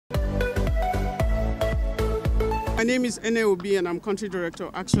My name is Ene Obi and I'm Country Director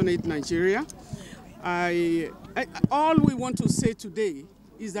of ActionAid Nigeria. All we want to say today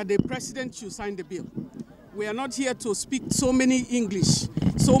is that the President should sign the bill. We are not here to speak so much English.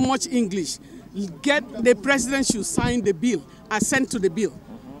 The President should sign the bill, assent to the bill,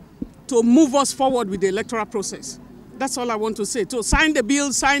 to move us forward with the electoral process. That's all I want to say. So sign the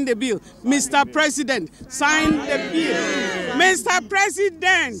bill, sign the bill. Mr. President, sign the bill. Mr.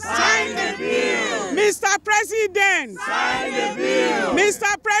 President, sign the bill. Mr. President, sign the bill.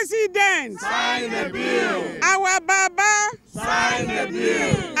 Mr. President, sign the bill. Our Baba, sign the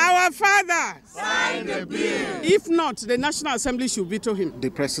bill. Our Father, sign the bill. If not, the National Assembly should veto him. The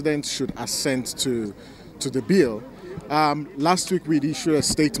President should assent to the bill. Last week we issued a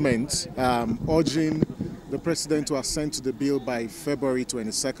statement urging the President to assent to the bill by February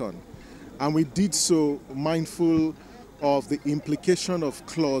 22nd. And we did so mindful of the implication of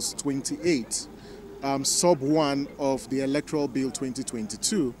Clause 28, Sub 1 of the Electoral Bill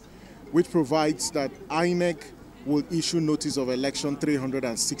 2022, which provides that INEC will issue notice of election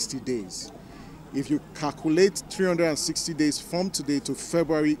 360 days. If you calculate 360 days from today to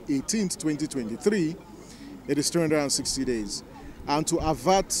February 18th, 2023, it is 360 days. And to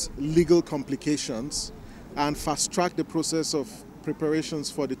avert legal complications and fast-track the process of preparations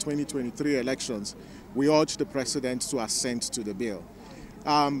for the 2023 elections, we urge the President to assent to the bill.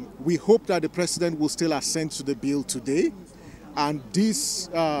 We hope that the President will still assent to the bill today, and this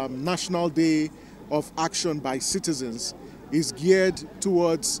National Day of Action by Citizens is geared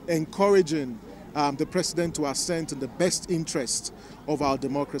towards encouraging the President to assent in the best interest of our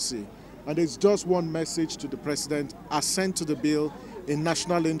democracy. And there's just one message to the President: assent to the bill in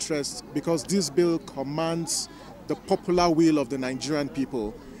national interest, because this bill commands the popular will of the Nigerian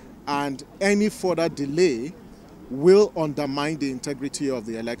people, and any further delay will undermine the integrity of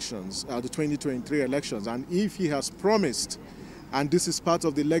the elections, the 2023 elections. And if he has promised, and this is part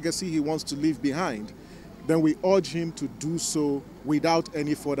of the legacy he wants to leave behind, then we urge him to do so without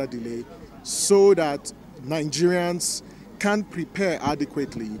any further delay, so that Nigerians can prepare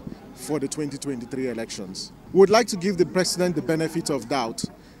adequately for the 2023 elections. We would like to give the President the benefit of doubt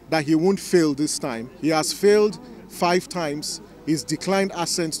that he won't fail this time. He has failed 5 times. He's declined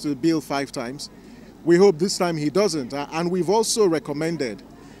assent to the bill 5 times. We hope this time he doesn't. And we've also recommended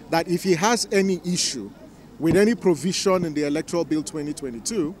that if he has any issue with any provision in the Electoral Bill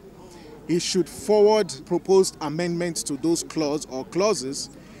 2022, he should forward proposed amendments to those clauses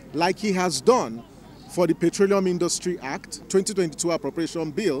like he has done for the Petroleum Industry Act 2022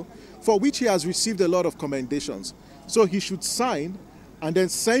 Appropriation Bill, for which he has received a lot of commendations. So he should sign and then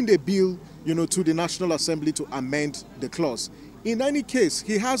send a bill, to the National Assembly to amend the clause. In any case,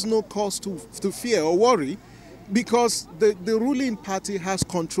 he has no cause to fear or worry, because the ruling party has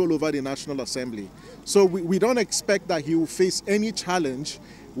control over the National Assembly. So we don't expect that he will face any challenge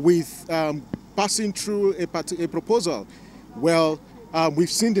with passing through a proposal. Well,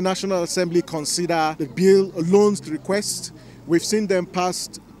 we've seen the National Assembly consider the bill loans request. We've seen them pass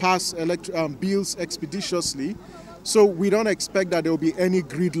bills expeditiously. So we don't expect that there will be any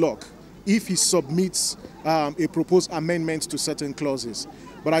gridlock if he submits a proposed amendment to certain clauses.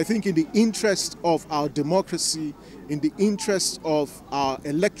 But I think in the interest of our democracy, in the interest of our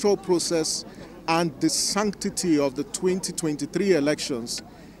electoral process and the sanctity of the 2023 elections,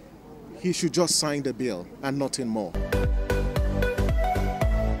 he should just sign the bill and nothing more.